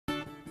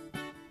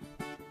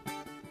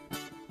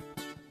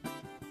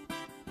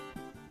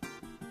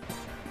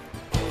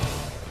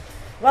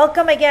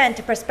Welcome again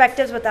to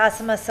Perspectives with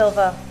Asima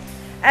Silva.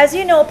 As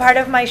you know, part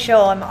of my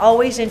show, I'm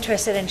always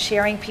interested in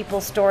sharing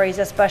people's stories,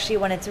 especially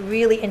when it's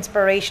really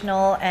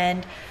inspirational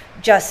and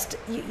just,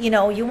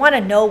 you want to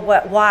know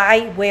what,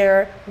 why,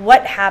 where,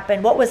 what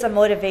happened, what was the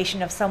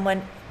motivation of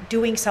someone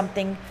doing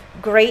something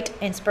great,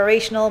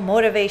 inspirational,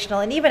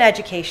 motivational, and even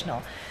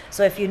educational.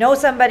 So if you know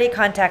somebody,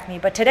 contact me.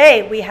 But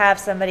today we have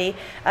somebody,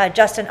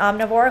 Justin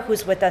Amevor,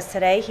 who's with us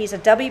today. He's a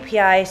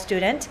WPI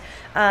student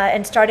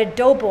and started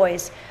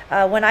Doughboyz.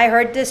 When I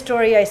heard this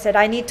story, I said,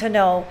 I need to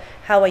know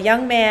how a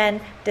young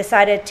man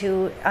decided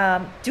to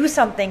do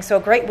something so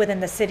great within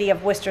the city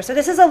of Worcester. So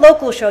this is a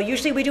local show.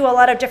 Usually we do a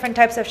lot of different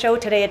types of show.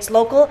 Today it's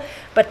local.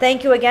 But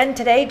thank you again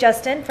today,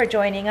 Justin, for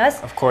joining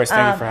us. Of course,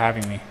 thank you for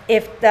having me.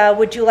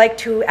 Would you like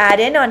to add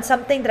in on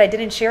something that I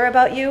didn't share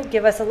about you?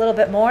 Give us a little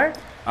bit more.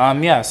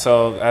 Yeah,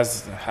 so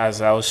as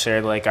I was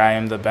shared, I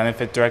am the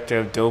benefit director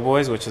of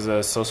Doughboyz, which is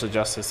a social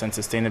justice and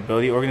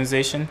sustainability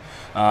organization,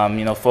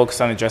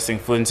 focused on addressing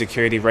food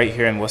insecurity right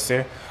here in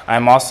Worcester.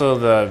 I'm also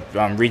the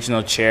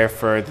regional chair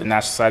for the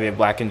National Society of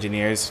Black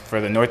Engineers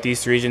for the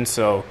Northeast region,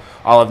 so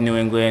all of New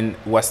England,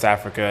 West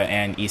Africa,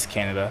 and East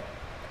Canada.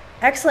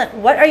 Excellent.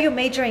 What are you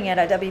majoring in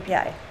at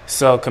WPI?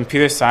 So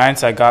computer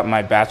science, I got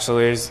my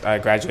bachelor's. I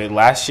graduated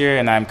last year,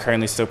 and I'm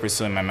currently still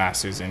pursuing my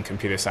master's in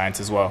computer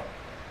science as well.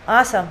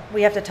 Awesome.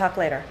 We have to talk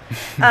later.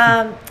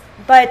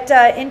 But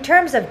in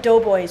terms of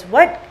Doughboyz,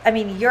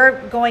 you're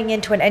going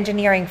into an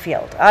engineering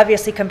field.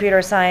 Obviously,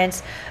 computer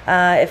science.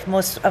 If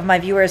most of my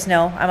viewers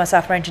know, I'm a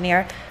software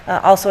engineer,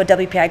 also a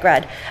WPI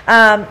grad.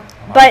 Wow.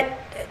 But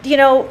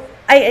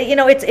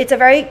it's a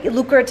very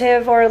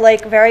lucrative or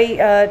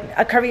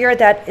a career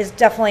that is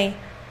definitely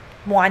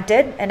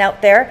wanted and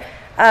out there.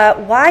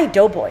 Why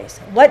Doughboyz?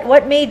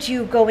 What made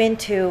you go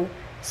into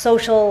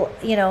social,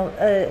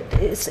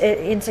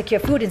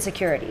 food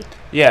insecurity?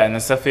 Yeah, and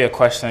that's definitely a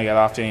question I get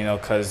often,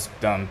 because,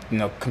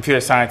 computer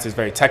science is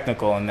very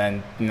technical, and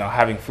then,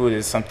 having food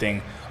is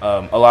something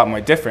a lot more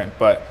different.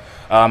 But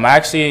I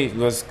actually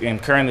am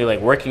currently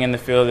working in the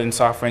field in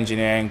software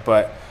engineering,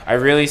 but I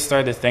really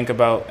started to think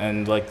about,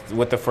 and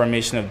with the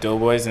formation of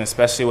Doughboyz, and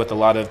especially with a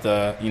lot of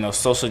the,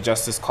 social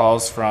justice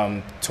calls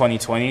from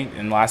 2020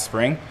 and last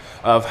spring,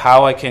 of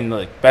how I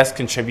can best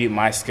contribute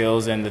my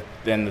skills and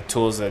the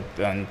tools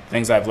and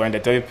things I've learned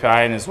at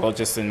WPI, and as well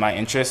just in my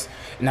interest,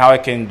 and how I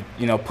can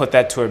put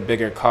that to a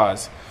bigger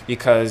cause.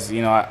 Because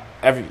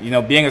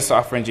being a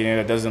software engineer,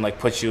 that doesn't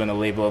put you in a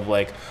label of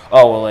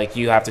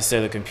you have to sit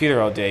at the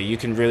computer all day. You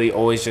can really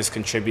always just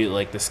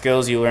contribute the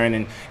skills you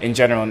learn in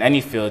general in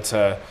any field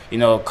to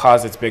a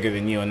cause that's bigger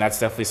than you, and that's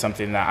definitely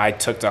something that I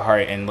took to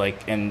heart and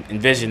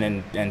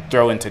envision and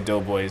throw into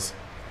Doughboyz.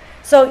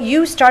 So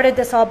you started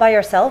this all by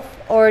yourself,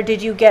 or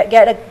did you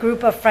get a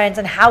group of friends,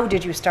 and how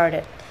did you start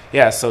it?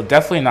 Yeah, so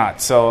definitely not.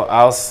 So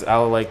I'll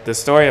the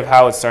story of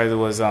how it started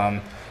was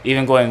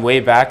even going way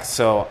back.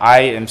 So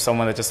I am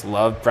someone that just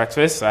loved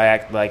breakfast. I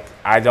act like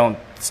I don't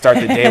start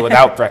the day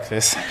without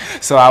breakfast.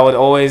 So I would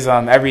always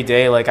every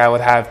day I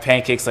would have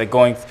pancakes. I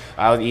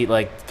would eat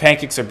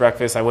pancakes for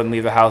breakfast. I wouldn't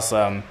leave the house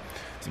while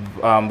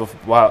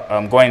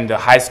going to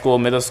high school,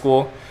 middle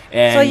school.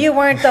 And so you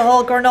weren't the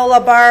whole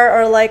granola bar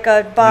or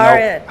a bar?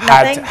 Nope.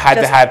 Nothing? Had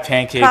to have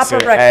pancakes or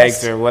breakfast.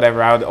 Eggs or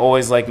whatever. I would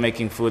always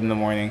making food in the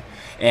morning.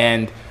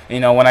 And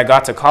when I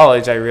got to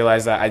college, I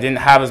realized that I didn't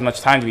have as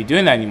much time to be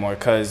doing that anymore,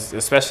 because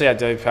especially at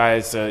WPI,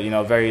 it's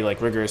a very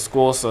rigorous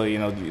school, so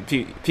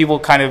people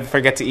kind of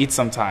forget to eat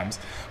sometimes.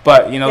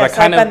 But yes, that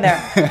kind I've of been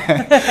there.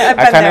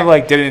 I kind of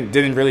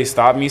didn't really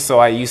stop me. So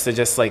I used to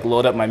just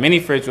load up my mini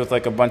fridge with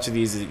a bunch of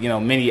these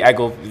mini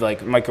Eggo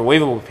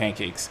microwavable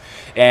pancakes.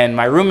 And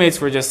my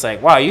roommates were just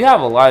wow, you have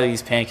a lot of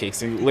these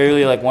pancakes. And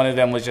literally one of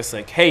them was just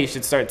hey, you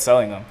should start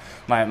selling them.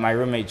 My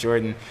roommate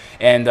Jordan.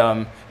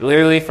 And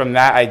literally from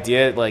that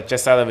idea,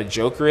 just out of a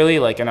joke, really,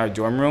 in our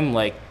dorm room,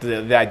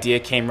 the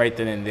idea came right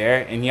then and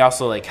there. And he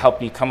also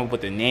helped me come up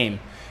with a name.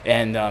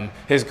 And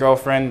his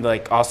girlfriend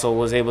also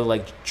was able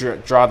to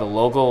draw the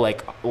logo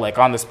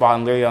on the spot,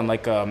 and literally on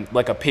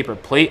a paper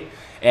plate.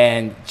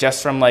 And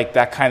just from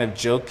that kind of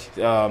joke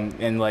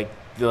and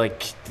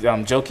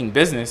joking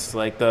business,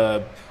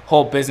 the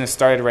whole business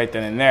started right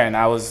then and there. And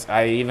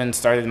I even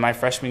started my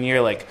freshman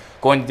year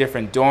going to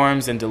different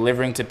dorms and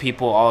delivering to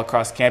people all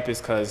across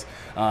campus, because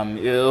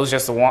it was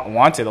just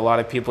wanted. A lot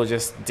of people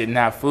just didn't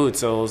have food,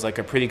 so it was a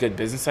pretty good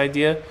business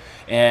idea.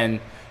 And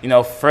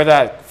for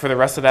the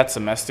rest of that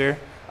semester,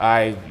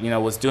 I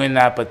was doing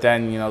that, but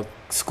then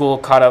school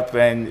caught up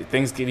and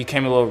things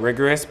became a little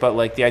rigorous.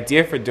 But the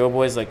idea for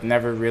Doughboyz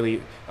never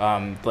really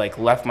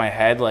left my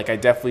head. I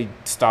definitely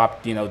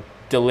stopped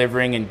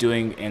delivering and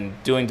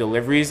doing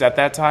deliveries at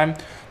that time,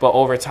 but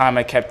over time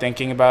I kept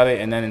thinking about it,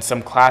 and then in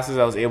some classes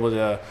I was able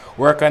to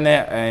work on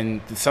it,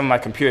 and some of my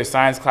computer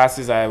science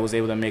classes I was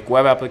able to make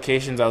web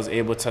applications. I was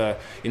able to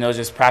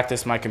just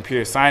practice my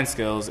computer science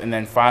skills, and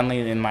then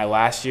finally in my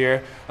last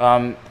year,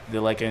 in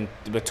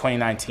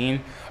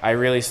 2019, I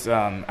really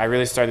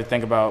started to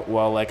think about,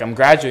 well, I'm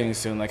graduating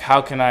soon,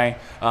 how can I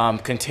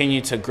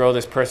continue to grow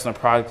this personal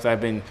product that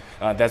I've been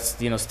that's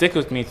stick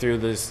with me through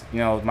this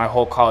my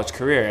whole college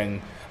career.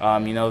 And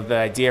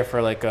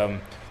The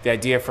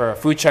idea for a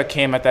food truck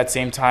came at that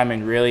same time,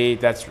 and really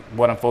that's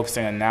what I'm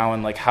focusing on now,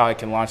 and like how I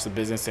can launch the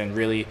business and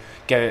really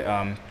get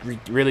it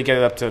really get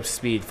it up to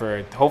speed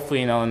for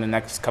hopefully in the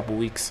next couple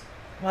weeks.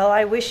 Well,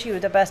 I wish you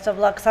the best of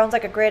luck. Sounds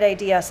like a great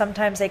idea.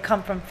 Sometimes they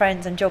come from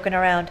friends and joking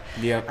around.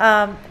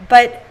 Yeah.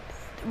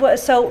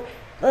 So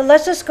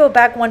let's just go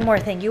back one more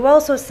thing. You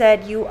also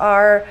said you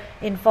are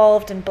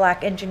involved in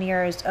Black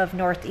Engineers of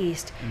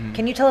Northeast. Mm-hmm.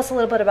 Can you tell us a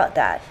little bit about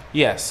that?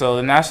 Yeah. So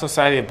the National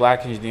Society of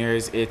Black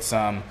Engineers, it's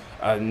a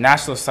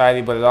national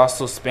society, but it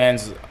also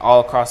spans all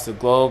across the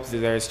globe.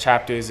 There's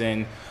chapters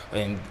in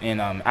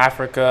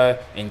Africa,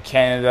 in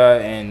Canada,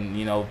 and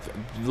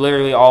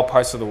literally all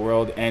parts of the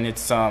world. And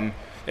it's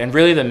and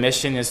really the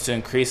mission is to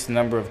increase the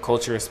number of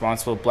culturally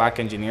responsible Black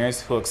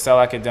engineers who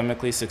excel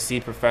academically,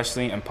 succeed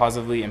professionally, and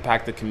positively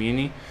impact the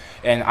community.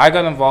 And I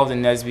got involved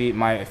in NSBE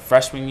my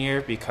freshman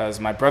year because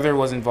my brother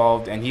was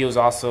involved, and he was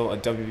also a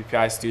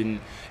WPI student,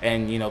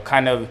 and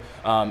kind of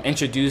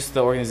introduced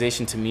the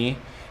organization to me.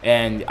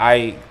 And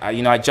I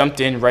jumped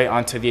in right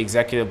onto the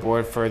executive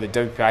board for the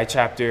WPI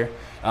chapter.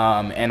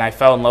 And I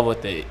fell in love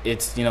with it.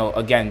 It's,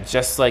 again,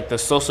 just like the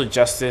social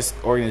justice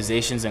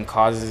organizations and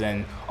causes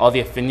and all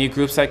the affinity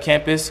groups at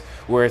campus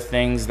were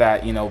things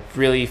that,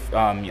 really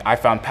I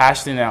found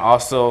passionate, and I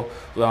also,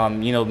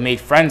 made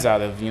friends out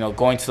of,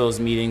 going to those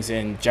meetings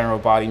and general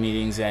body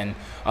meetings and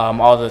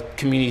all the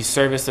community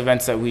service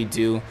events that we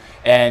do.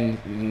 And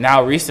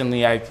now I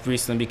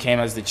recently became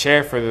as the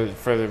chair for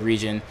the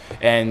region,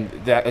 and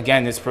that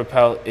again is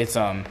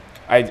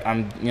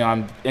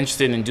I'm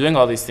interested in doing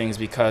all these things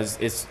because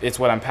it's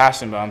what I'm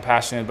passionate about. I'm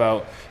passionate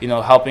about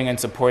helping and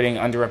supporting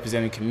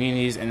underrepresented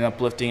communities and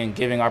uplifting and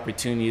giving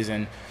opportunities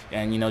and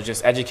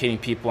just educating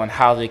people on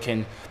how they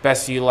can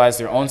best utilize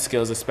their own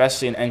skills,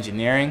 especially in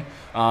engineering,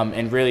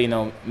 and really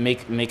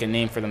make a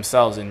name for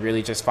themselves and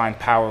really just find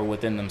power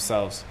within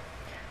themselves.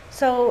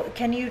 So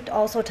can you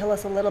also tell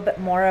us a little bit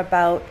more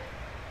about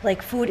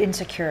like food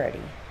insecurity?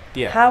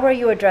 Yeah. How are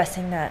you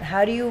addressing that?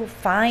 How do you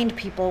find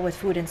people with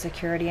food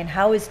insecurity, and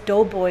how is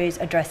Doughboyz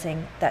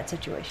addressing that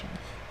situation?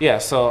 Yeah,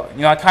 so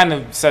I kind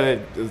of said it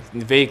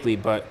vaguely,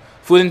 but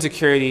food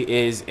insecurity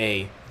is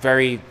a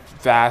very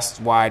vast,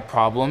 wide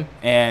problem,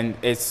 and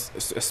it's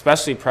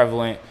especially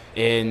prevalent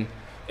in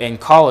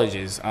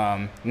colleges,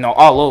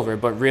 all over.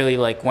 But really,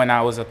 like when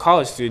I was a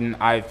college student,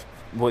 I've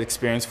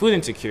experienced food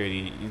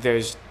insecurity.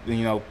 There's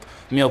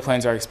meal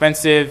plans are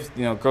expensive.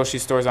 Grocery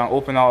stores aren't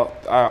open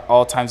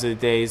all times of the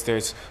days.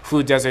 There's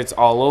food deserts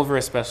all over,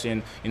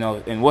 especially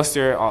in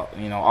Worcester,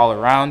 all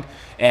around.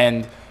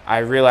 And I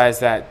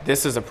realized that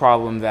this is a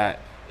problem that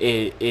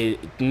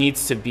it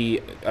needs to be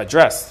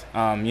addressed.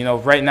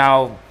 Right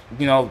now,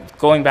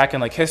 going back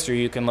in like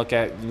history, you can look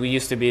at, we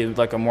used to be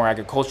like a more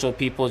agricultural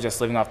people, just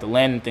living off the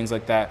land and things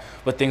like that.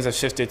 But things have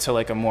shifted to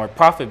like a more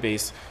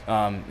profit-based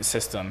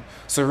system.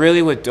 So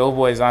really with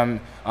Doughboyz, I'm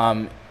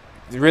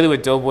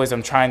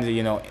trying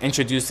to,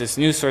 introduce this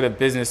new sort of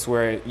business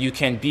where you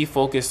can be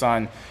focused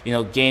on,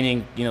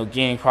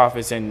 gaining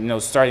profits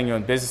and, starting your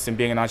own business and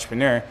being an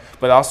entrepreneur,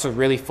 but also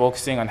really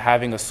focusing on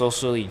having a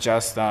socially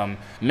just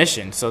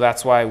mission. So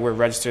that's why we're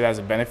registered as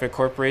a benefit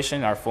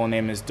corporation. Our full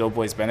name is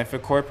Doughboyz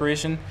Benefit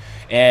Corporation.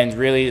 And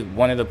really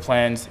one of the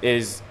plans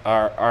is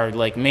our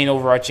like main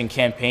overarching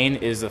campaign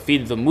is the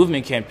Feed the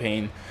Movement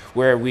campaign,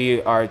 where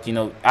we are,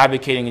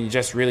 advocating and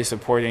just really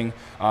supporting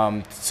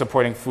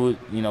food,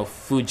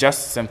 food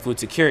justice and food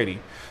security.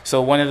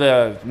 So one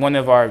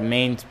of our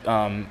main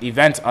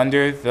events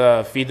under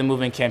the Feed the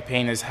Movement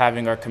campaign is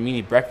having our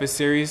community breakfast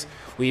series.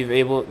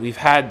 We've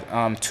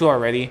had 2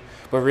 already,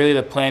 but really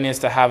the plan is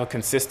to have a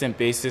consistent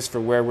basis for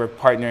where we're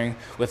partnering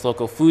with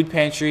local food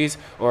pantries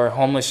or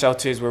homeless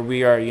shelters, where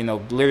we are,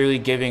 literally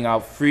giving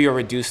out free or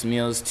reduced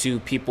meals to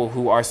people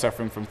who are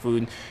suffering from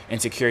food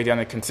insecurity on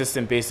a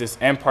consistent basis,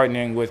 and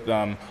partnering with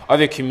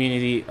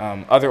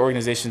other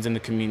organizations in the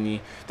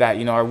community that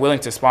are willing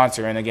to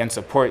sponsor and again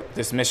support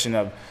this mission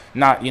of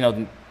not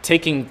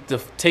taking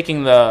the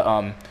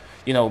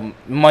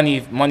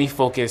money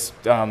focused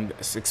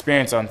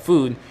experience on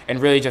food, and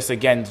really just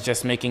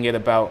making it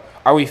about,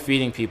 are we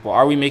feeding people?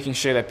 Are we making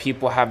sure that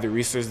people have the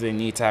resources they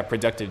need to have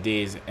productive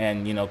days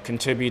and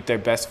contribute their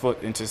best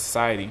foot into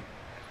society?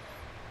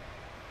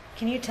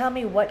 Can you tell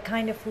me what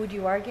kind of food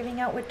you are giving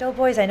out with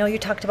Doughboyz? I know you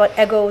talked about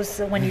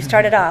Eggos when you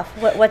started off.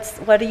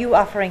 What are you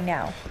offering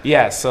now?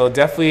 Yeah, so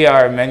definitely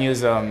our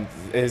menus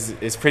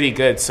is pretty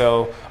good.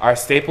 So our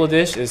staple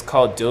dish is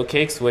called dough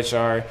cakes, which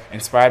are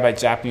inspired by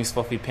Japanese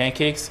fluffy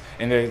pancakes.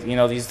 And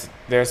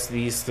there's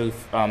these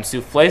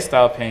souffle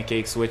style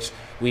pancakes, which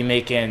we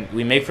make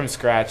from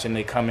scratch, and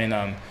they come in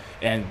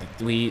and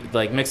we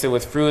like mix it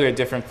with fruit or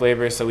different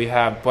flavors. So we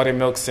have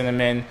buttermilk,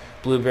 cinnamon,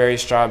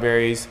 blueberries,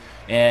 strawberries.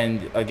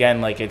 And again,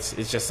 like it's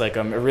just like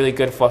a really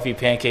good fluffy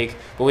pancake.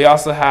 But we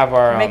also have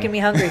our... You're making me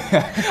hungry.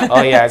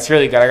 Oh yeah, it's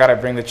really good. I gotta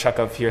bring the truck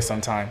up here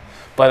sometime.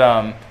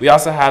 But we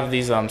also have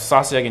these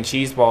sausage, egg, and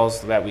cheese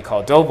balls that we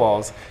call dough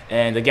balls.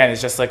 And again,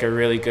 it's just like a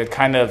really good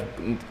kind of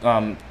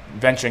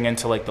venturing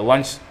into like the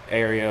lunch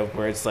area,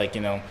 where it's like,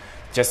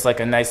 just like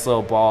a nice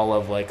little ball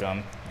of like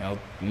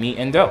meat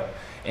and dough.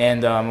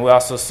 And we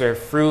also serve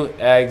fruit,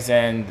 eggs,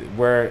 and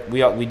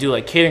we do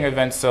like catering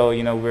events. So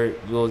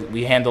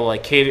we handle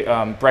like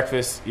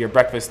breakfast, your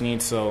breakfast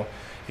needs. So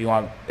if you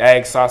want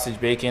eggs, sausage,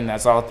 bacon,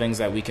 that's all things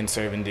that we can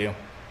serve and do.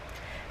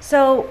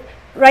 So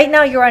right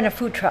now you're on a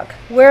food truck.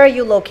 Where are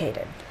you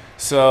located?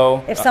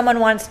 So if someone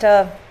wants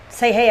to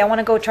say, hey, I want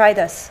to go try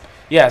this.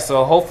 Yeah,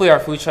 so hopefully our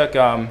food truck,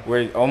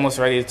 we're almost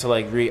ready to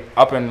like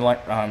up and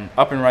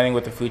running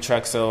with the food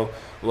truck. So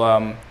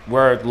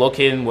we're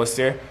located in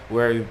Worcester.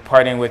 We're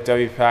partnering with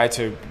WPI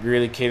to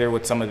really cater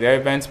with some of their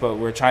events, but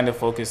we're trying to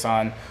focus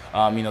on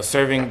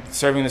serving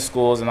the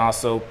schools and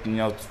also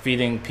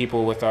feeding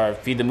people with our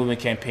Feed the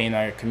Movement campaign,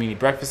 our community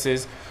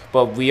breakfasts.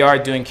 But we are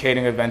doing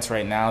catering events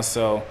right now,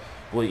 so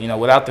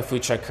without the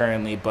food truck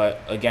currently.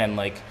 But again,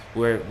 like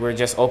we're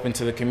just open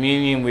to the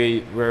community, and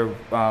we're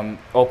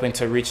open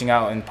to reaching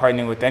out and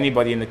partnering with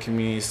anybody in the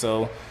community.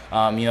 So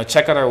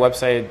check out our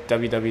website at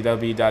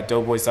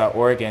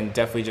www.doughboyz.org and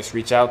definitely just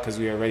reach out, because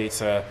we are ready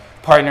to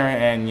partner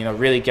and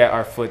really get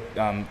our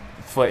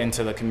foot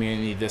into the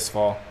community this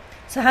fall.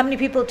 So how many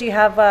people do you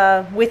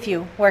have with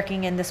you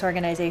working in this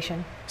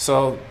organization?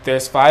 So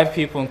there's 5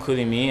 people,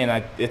 including me,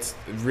 and it's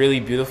really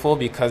beautiful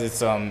because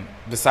it's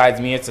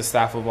besides me, it's a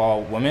staff of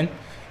all women,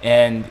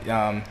 and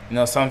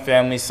some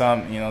family,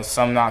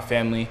 some not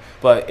family,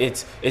 but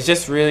it's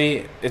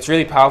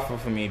really powerful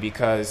for me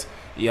because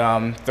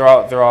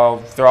they're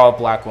all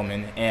Black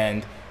women.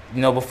 And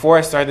before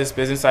I started this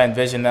business, I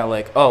envisioned that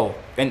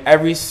in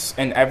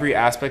every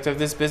aspect of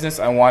this business,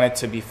 I wanted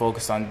to be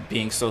focused on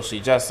being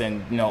socially just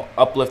and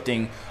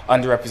uplifting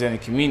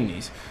underrepresented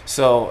communities.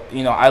 So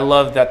I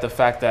love that the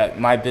fact that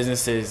my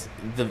business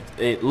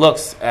it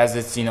looks as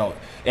it's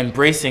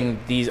embracing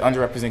these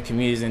underrepresented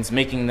communities, and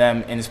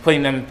it's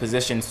putting them in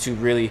positions to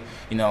really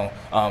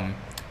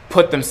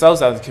put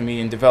themselves out of the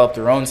community and develop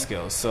their own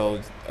skills.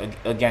 So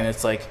again,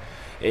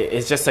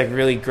 it's just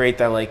really great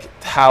that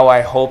how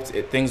I hoped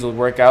things would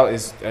work out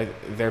is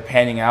they're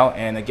panning out.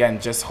 And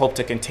again, just hope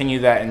to continue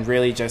that and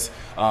really just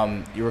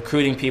you're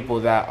recruiting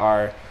people that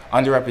are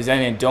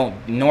underrepresented and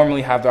don't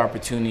normally have the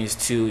opportunities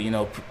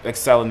to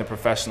excel in the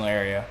professional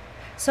area.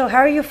 So how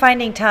are you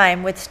finding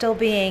time with still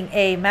being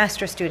a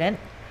master's student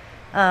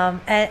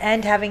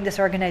and having this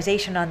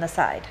organization on the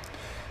side?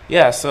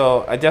 Yeah,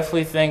 so I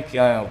definitely think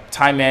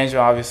time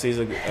management obviously is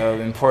an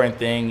important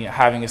thing,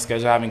 having a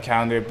schedule, having a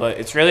calendar, but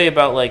it's really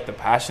about the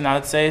passion, I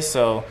would say.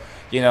 So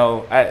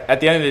at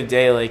the end of the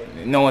day,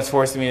 no one's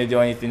forcing me to do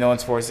anything, no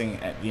one's forcing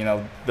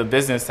the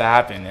business to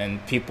happen,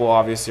 and people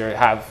obviously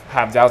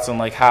have doubts on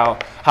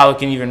how it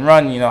can even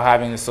run,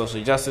 having the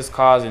social justice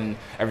cause and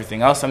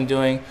everything else I'm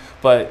doing.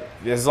 But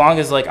as long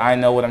as I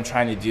know what I'm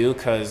trying to do,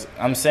 because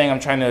I'm saying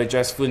I'm trying to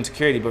address food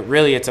insecurity, but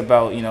really it's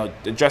about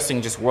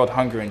addressing just world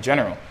hunger in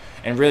general,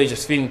 and really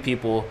just feeding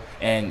people,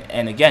 and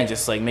again,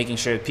 just making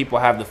sure that people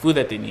have the food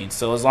that they need.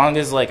 So as long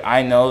as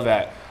I know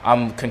that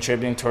I'm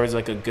contributing towards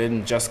a good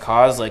and just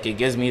cause, it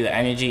gives me the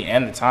energy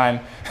and the time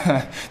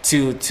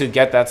to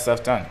get that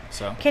stuff done.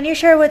 So can you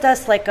share with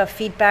us a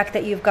feedback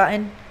that you've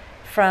gotten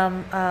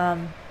from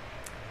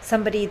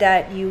somebody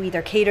that you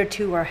either catered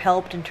to or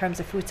helped in terms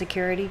of food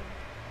security?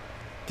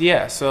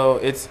 Yeah, so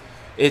it's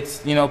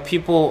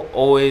people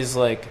always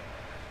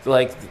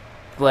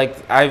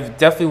I've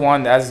definitely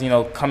wanted, as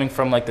coming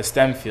from the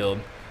STEM field,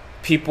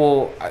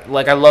 people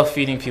I love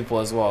feeding people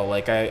as well.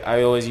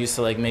 I always used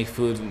to make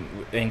food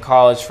in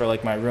college for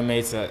my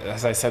roommates,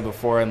 as I said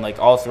before, and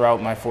all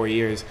throughout my 4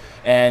 years.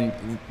 And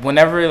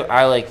whenever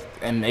I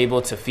am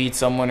able to feed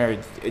someone, or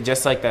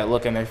just that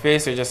look in their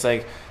face, or just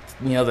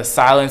the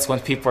silence when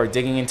people are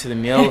digging into the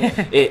meal,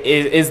 it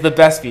is the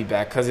best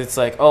feedback, because it's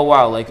oh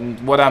wow,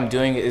 what I'm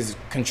doing is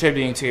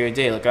contributing to your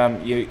day.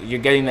 You're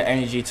getting the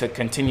energy to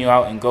continue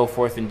out and go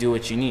forth and do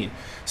what you need.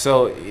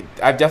 So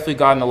I've definitely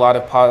gotten a lot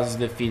of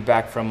positive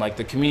feedback from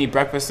the community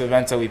breakfast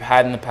events that we've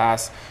had in the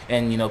past,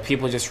 and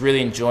people just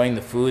really enjoying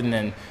the food, and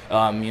then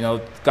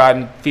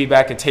gotten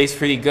feedback it tastes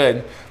pretty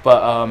good.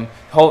 But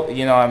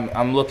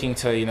I'm looking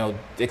to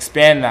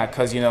expand that,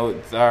 because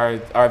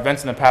our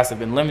events in the past have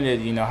been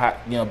limited,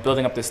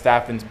 building up the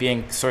staff and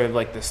being sort of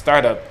the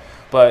startup.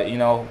 But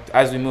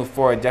as we move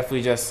forward,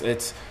 definitely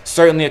it's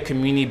certainly a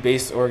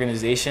community-based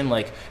organization.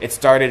 It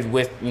started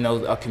with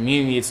a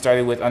community. It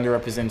started with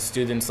underrepresented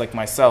students like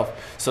myself.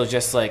 So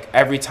just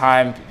every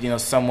time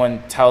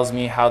someone tells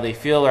me how they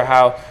feel, or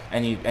how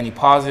any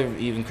positive,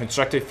 even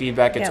constructive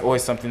feedback, it's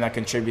always something that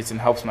contributes and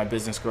helps my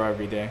business grow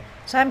every day.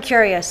 So I'm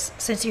curious,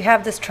 since you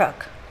have this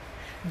truck,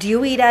 do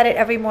you eat at it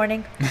every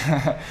morning?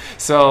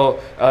 So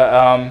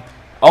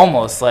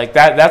almost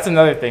that's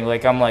another thing.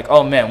 I'm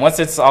oh man, once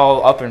it's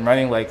all up and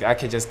running, I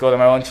could just go to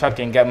my own truck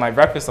and get my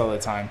breakfast all the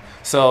time.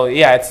 So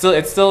yeah, it's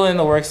still in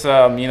the works.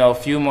 A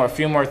few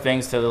more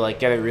things to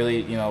get it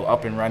really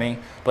up and running.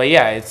 But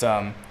yeah,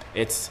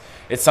 it's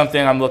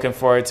something I'm looking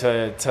forward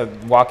to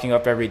walking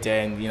up every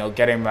day and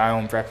getting my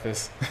own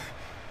breakfast.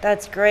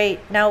 That's great.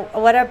 Now,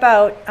 what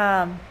about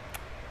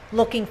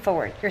looking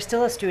forward? You're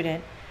still a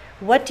student.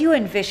 What do you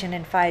envision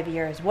in 5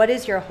 years? What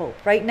is your hope?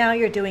 Right now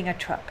you're doing a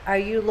truck. Are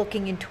you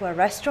looking into a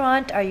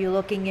restaurant? Are you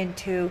looking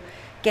into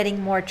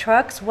getting more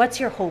trucks? What's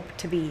your hope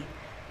to be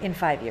in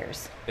 5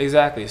 years?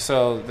 Exactly.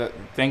 So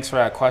thanks for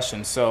that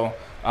question. So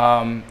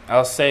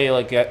I'll say,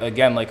 like,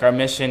 again, like, our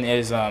mission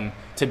is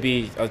to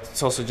be a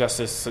social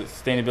justice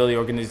sustainability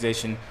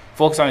organization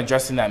focused on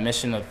addressing that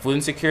mission of food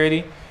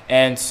insecurity.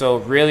 And so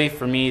really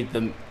for me,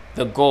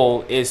 the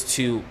goal is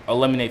to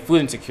eliminate food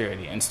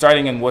insecurity. And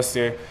starting in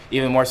Worcester,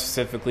 even more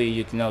specifically,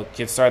 you can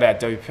get started at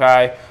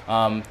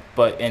WPI,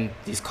 but in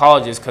these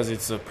colleges, because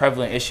it's a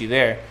prevalent issue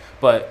there.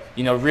 But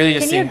really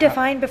just can you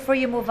define, before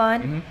you move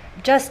on,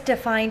 just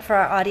define for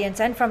our audience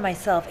and for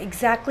myself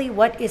exactly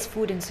what is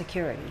food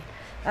insecurity?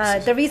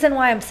 The reason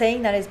why I'm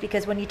saying that is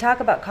because when you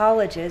talk about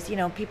colleges,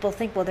 people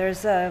think, well,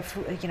 there's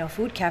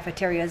food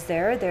cafeterias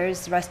there,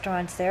 there's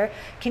restaurants there.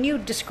 Can you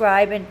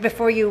describe, and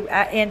before you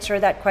answer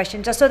that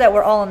question, just so that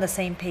we're all on the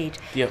same page,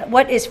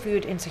 what is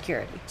food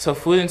insecurity? So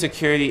food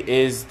insecurity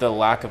is the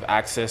lack of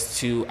access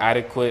to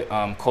adequate,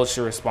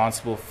 culturally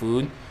responsible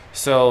food.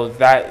 So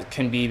that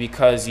can be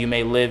because you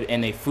may live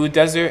in a food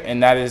desert,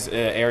 and that is an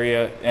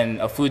area,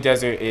 and a food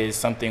desert is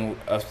something,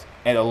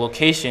 at a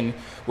location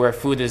where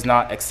food is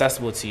not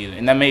accessible to you.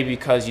 And that may be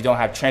because you don't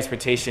have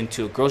transportation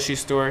to a grocery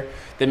store.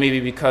 That may be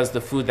because the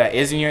food that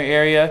is in your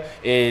area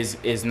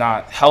is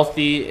not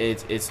healthy,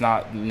 it's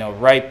not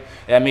ripe.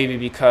 That may be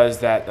because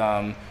that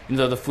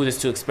the food is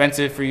too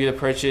expensive for you to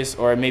purchase,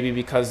 or it may be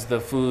because the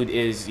food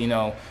is, you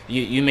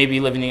may be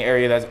living in an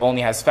area that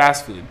only has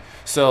fast food.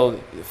 So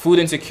food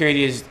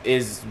insecurity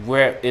is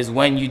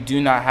when you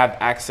do not have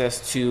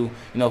access to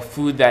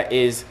food that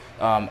is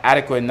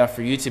adequate enough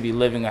for you to be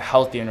living a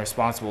healthy and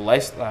responsible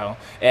lifestyle.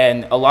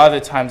 And a lot of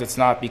the times it's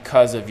not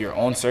because of your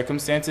own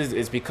circumstances,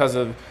 it's because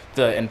of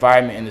the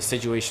environment and the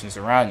situations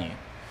around you.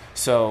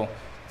 So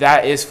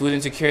that is food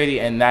insecurity,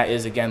 and that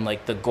is, again,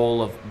 like, the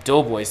goal of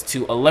Doughboyz,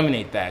 to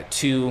eliminate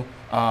that,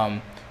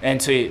 and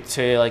to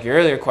like your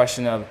earlier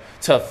question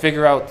to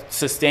figure out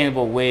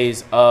sustainable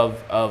ways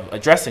of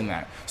addressing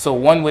that. So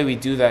one way we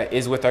do that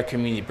is with our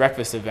community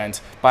breakfast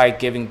events, by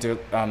giving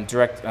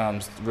direct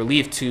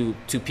relief to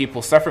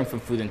people suffering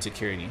from food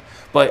insecurity.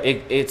 But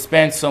it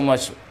spans so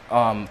much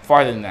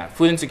farther than that.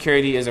 Food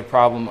insecurity is a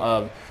problem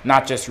of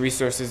not just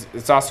resources;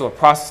 it's also a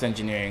process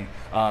engineering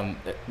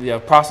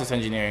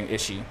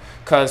issue.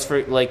 Because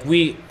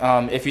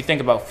if you think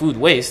about food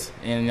waste,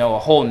 and a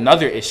whole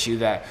nother issue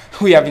that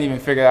we haven't even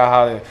figured out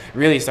how to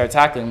really start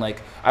tackling.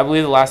 Like, I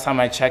believe the last time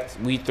I checked,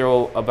 we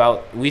throw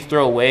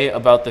away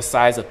about the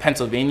size of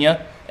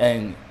Pennsylvania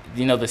and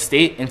the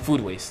state in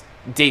food waste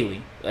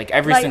daily, like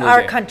every single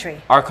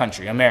day. Our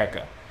country,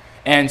 America.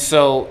 And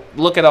so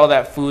look at all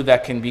that food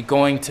that can be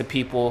going to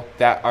people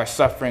that are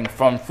suffering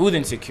from food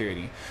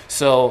insecurity.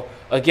 So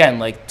again,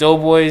 like,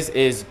 Doughboyz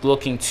is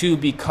looking to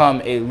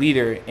become a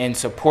leader in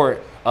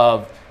support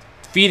of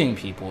feeding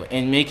people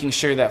and making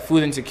sure that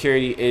food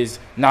insecurity is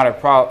not a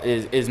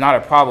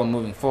problem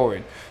moving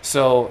forward.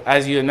 So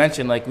as you had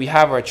mentioned, like, we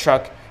have our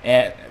truck,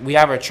 and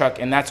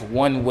that's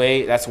one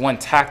way, that's one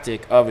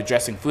tactic of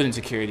addressing food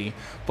insecurity.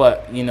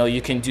 But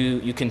you can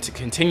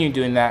continue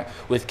doing that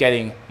with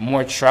getting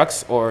more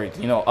trucks, or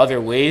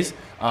other ways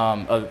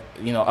of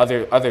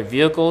other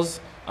vehicles.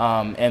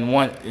 And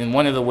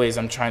one of the ways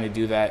I'm trying to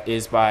do that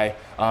is by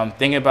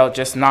thinking about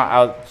just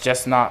not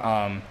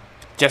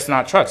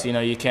trucks.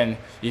 You can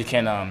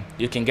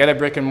get a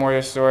brick and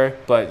mortar store,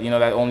 but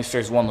that only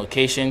serves one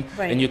location.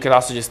 Right. And you could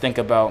also just think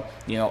about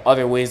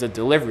other ways of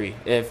delivery.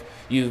 If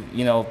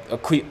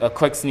a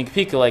quick sneak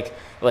peek, like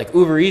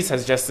Uber Eats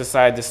has just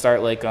decided to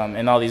start,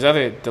 and all these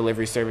other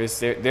delivery services,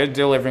 they're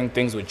delivering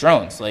things with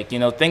drones.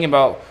 Thinking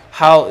about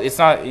how it's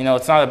not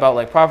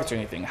about profits or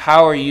anything.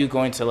 How are you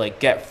going to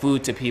get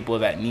food to people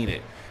that need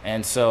it?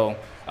 And so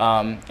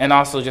and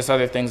also just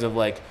other things of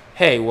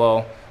hey,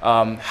 well,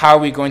 how are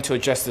we going to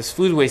address this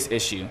food waste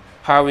issue?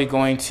 How are we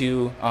going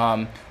to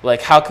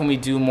how can we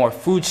do more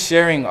food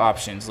sharing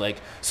options?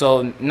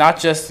 So not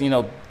just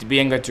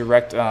being a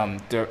direct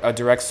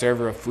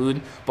server of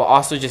food, but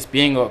also just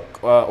being a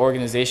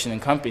organization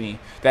and company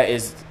that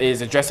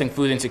is addressing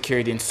food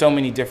insecurity in so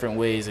many different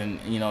ways,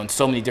 and in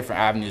so many different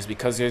avenues,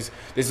 because there's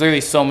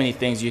literally so many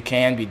things you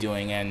can be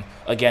doing. And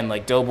again,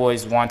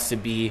 Doughboyz wants to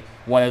be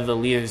one of the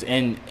leaders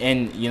in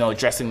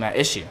addressing that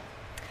issue.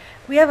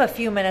 We have a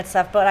few minutes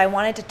left, but I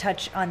wanted to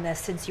touch on this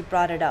since you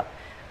brought it up.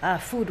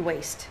 Food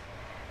waste.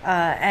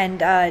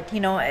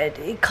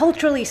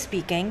 Culturally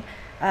speaking,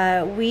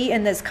 we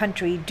in this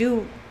country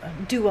do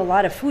a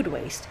lot of food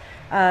waste.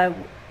 I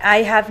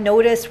have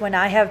noticed when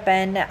I have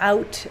been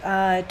out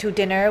to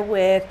dinner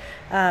with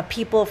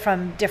people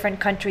from different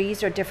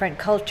countries or different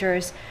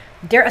cultures,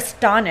 they're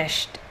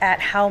astonished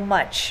at how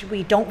much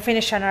we don't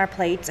finish on our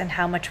plates and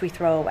how much we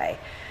throw away.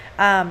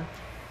 But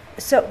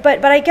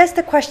I guess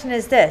the question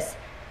is this: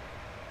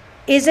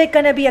 is it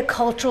going to be a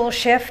cultural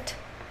shift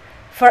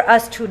for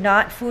us to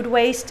not food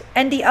waste?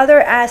 And the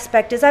other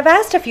aspect is, I've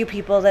asked a few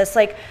people this,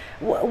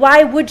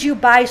 why would you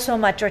buy so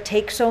much or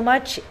take so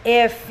much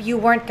if you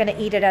weren't going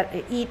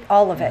to eat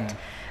all of it?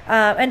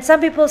 And some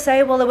people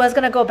say, well, it was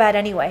going to go bad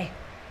anyway.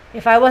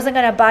 If I wasn't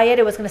going to buy it,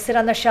 it was going to sit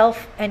on the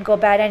shelf and go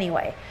bad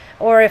anyway.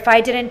 Or if I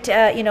didn't,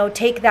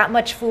 take that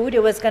much food,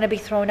 it was going to be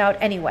thrown out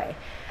anyway.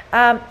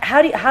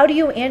 How do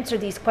you answer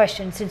these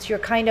questions, since you're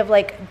kind of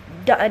like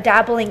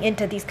dabbling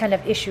into these kind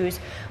of issues?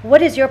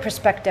 What is your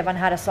perspective on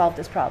how to solve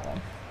this problem?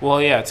 Well,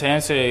 yeah, to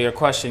answer your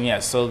question,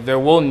 yes. So there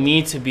will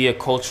need to be a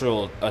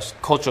cultural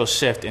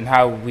shift in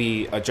how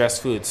we address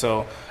food.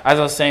 So as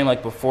I was saying,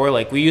 like before,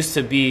 like we used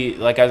to be,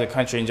 like as a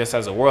country and just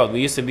as a world,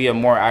 we used to be a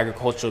more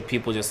agricultural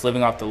people, just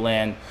living off the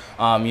land,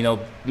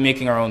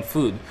 making our own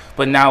food.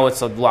 But now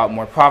it's a lot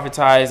more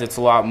profitized. It's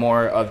a lot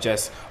more of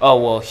just,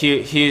 oh, well,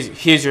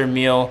 here's your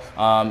meal,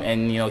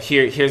 and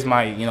here's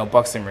my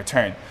bucks in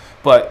return.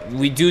 But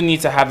we do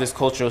need to have this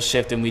cultural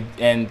shift,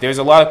 and there's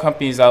a lot of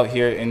companies out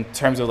here in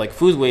terms of like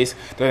food waste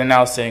that are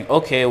now saying,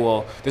 okay,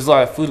 well, there's a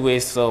lot of food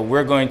waste, so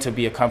we're going to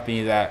be a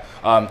company that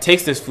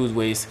takes this food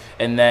waste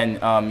and then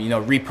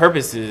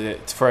repurposes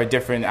it for a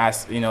different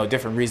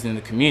reason in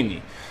the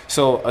community.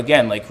 So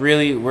again, like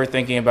really, we're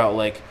thinking about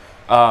like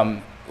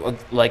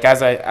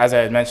as I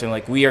had mentioned,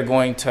 like we are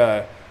going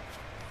to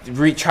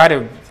try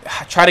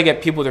to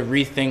get people to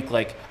rethink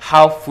like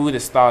how food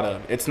is thought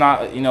of. It's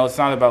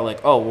not about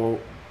like, oh, well,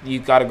 you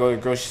got to go to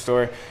the grocery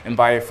store and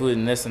buy your food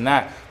and this and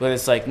that. But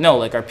it's like, no,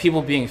 like, are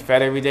people being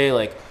fed every day?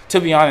 Like, to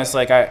be honest,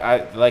 like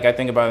I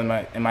think about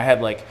it in my head,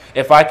 like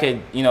if I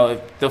could,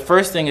 if the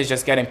first thing is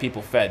just getting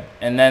people fed,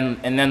 and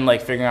then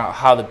like figuring out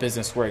how the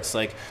business works.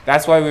 Like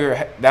that's why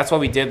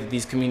we did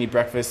these community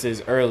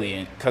breakfasts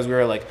early, because we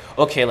were like,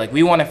 okay, like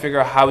we want to figure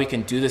out how we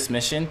can do this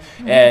mission,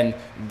 and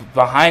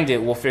behind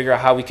it we'll figure out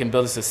how we can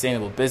build a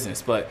sustainable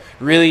business. But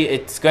really,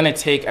 it's gonna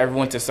take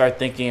everyone to start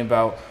thinking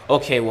about,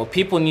 okay, well,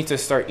 people need to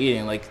start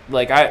eating.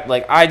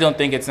 I don't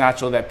think it's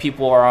natural that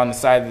people are on the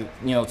side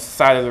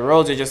of the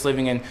roads, or just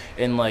living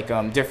in like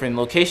different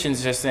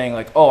locations, just saying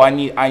like, oh, I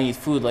need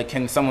food, like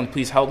can someone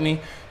please help me?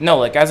 No,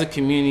 like as a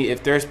community,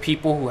 if there's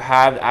people who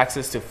have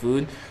access to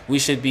food, we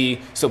should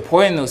be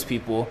supporting those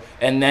people,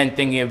 and then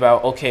thinking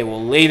about, okay,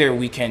 well, later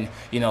we can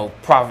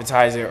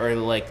profitize it, or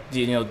like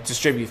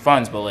distribute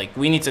funds. But like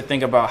we need to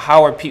think about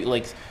how are people,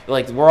 like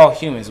we're all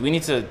humans, we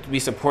need to be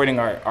supporting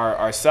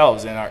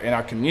ourselves and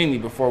our community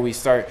before we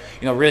start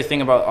really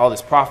thinking about all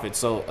this profit.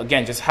 So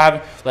again, just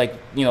have like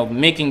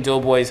making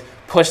Doughboyz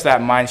push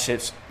that mind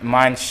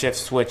shift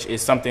switch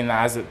is something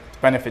that, as a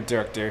benefit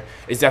director,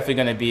 is definitely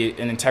going to be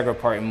an integral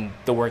part in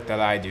the work that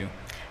I do.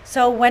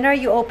 So when are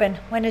you open?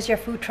 When is your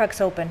food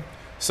trucks open?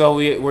 So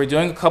we're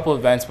doing a couple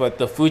events, but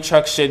the food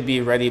truck should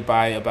be ready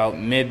by about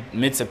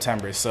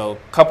mid-September, so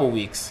couple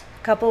weeks.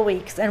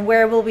 And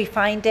where will we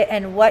find it,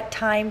 and what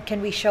time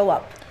can we show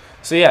up?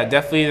 So yeah,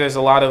 definitely there's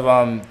a lot of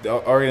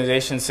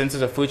organizations. Since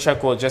it's a food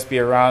truck, will just be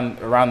around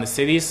the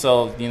city.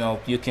 So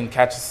you can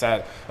catch us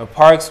at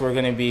parks. We're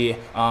going to be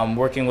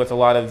working with a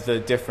lot of the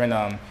different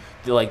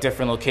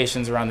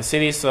locations around the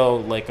city. So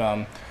like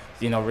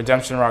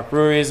Redemption Rock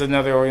Brewery is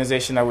another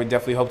organization that we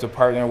definitely hope to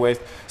partner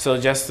with.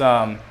 So just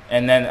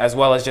and then as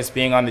well as just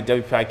being on the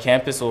WPI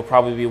campus will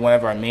probably be one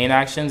of our main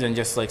actions, and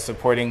just like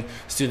supporting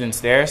students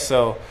there.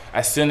 So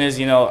as soon as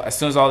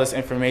all this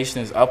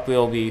information is up,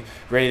 we'll be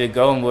ready to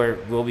go, and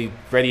we'll be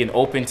ready and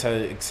open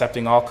to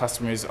accepting all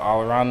customers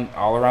all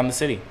around the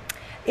city.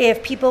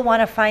 If people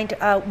want to find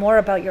out more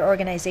about your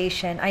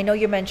organization, I know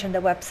you mentioned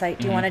the website.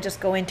 Do you want to just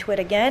go into it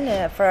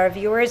again for our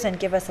viewers and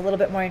give us a little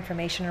bit more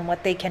information on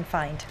what they can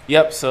find?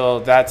 Yep, so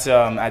that's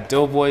at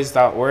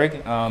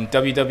doughboyz.org,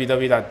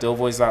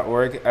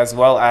 www.doughboyz.org, as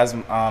well as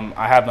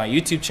I have my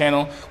YouTube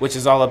channel, which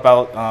is all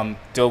about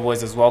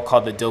Doughboyz as well,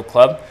 called the Dough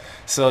Club.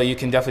 So you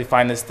can definitely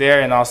find us there,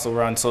 and also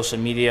we're on social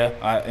media,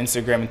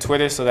 Instagram and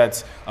Twitter. So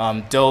that's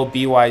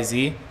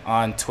DoughBYZ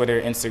on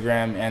Twitter,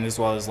 Instagram, and as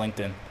well as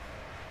LinkedIn.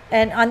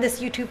 And on this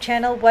YouTube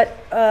channel,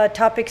 what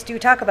topics do you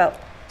talk about?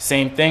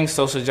 Same thing,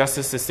 social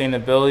justice,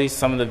 sustainability.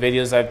 Some of the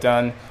videos I've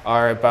done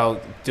are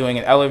about doing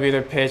an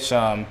elevator pitch,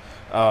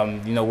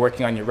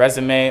 working on your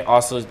resume.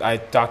 Also, I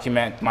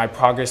document my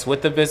progress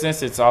with the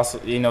business. It's also,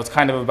 it's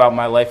kind of about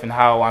my life and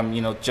how I'm,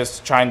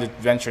 just trying to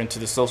venture into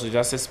the social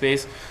justice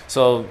space.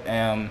 So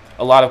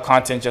a lot of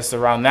content just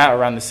around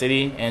the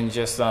city, and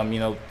just,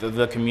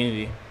 the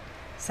community.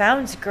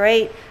 Sounds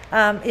great.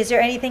 Is there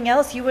anything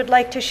else you would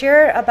like to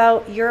share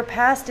about your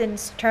past in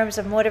terms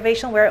of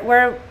motivation?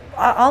 We're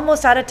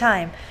almost out of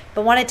time,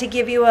 but wanted to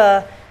give you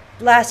a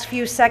last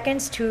few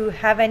seconds to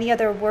have any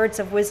other words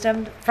of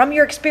wisdom from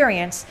your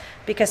experience,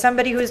 because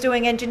somebody who's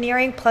doing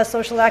engineering plus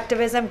social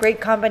activism, great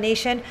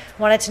combination.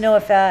 Wanted to know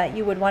if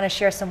you would want to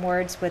share some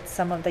words with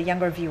some of the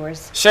younger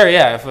viewers. Sure,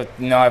 yeah.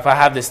 If I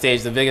have the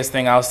stage, the biggest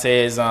thing I'll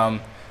say is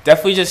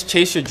definitely just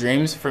chase your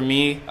dreams. For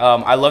me,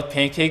 I love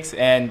pancakes,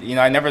 and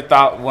I never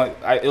thought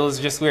it was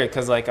just weird,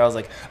 because I was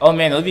like, oh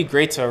man, it would be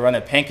great to run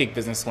a pancake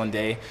business one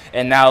day.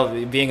 And now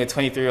being a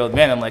 23-year-old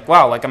man, I'm like,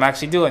 wow, I'm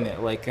actually doing it.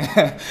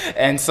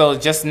 And so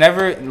just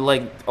never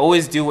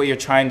always do what you're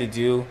trying to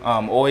do.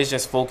 Always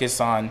just focus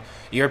on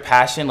your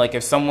passion.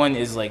 If someone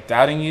is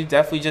doubting you,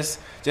 definitely just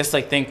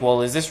think,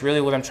 well, is this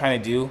really what I'm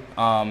trying to do?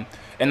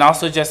 And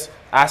also just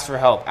ask for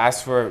help,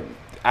 ask for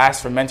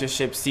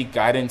mentorship, seek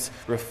guidance,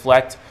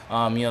 reflect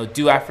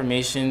do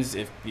affirmations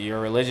if you're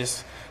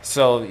religious.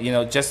 So,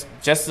 just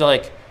to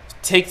like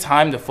take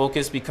time to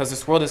focus, because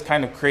this world is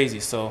kind of crazy.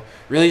 So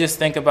really just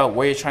think about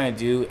what you're trying to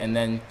do and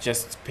then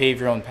just pave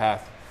your own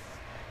path.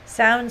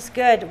 Sounds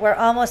good. We're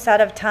almost out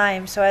of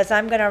time. So as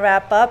I'm going to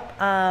wrap up,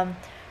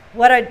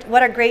 what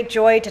a great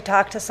joy to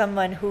talk to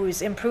someone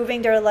who's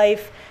improving their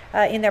life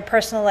in their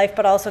personal life,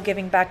 but also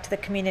giving back to the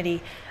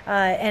community.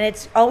 And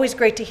it's always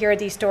great to hear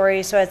these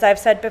stories. So as I've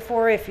said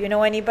before, if you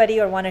know anybody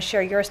or want to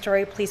share your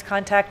story, please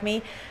contact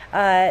me.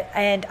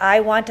 And I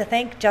want to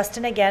thank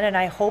Justin again, and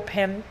I hope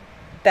him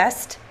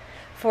best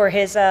for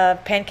his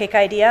pancake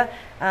idea.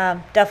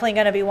 Definitely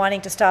going to be wanting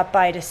to stop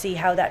by to see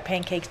how that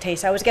pancake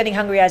tastes. I was getting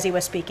hungry as he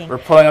was speaking. We're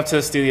pulling up to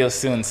the studio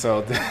soon,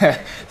 so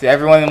to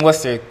everyone in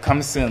Worcester,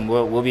 come soon.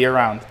 We'll be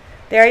around.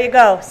 There you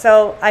go.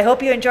 So I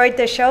hope you enjoyed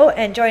this show,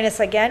 and join us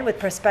again with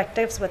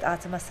Perspectives with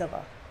Asima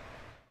Silva.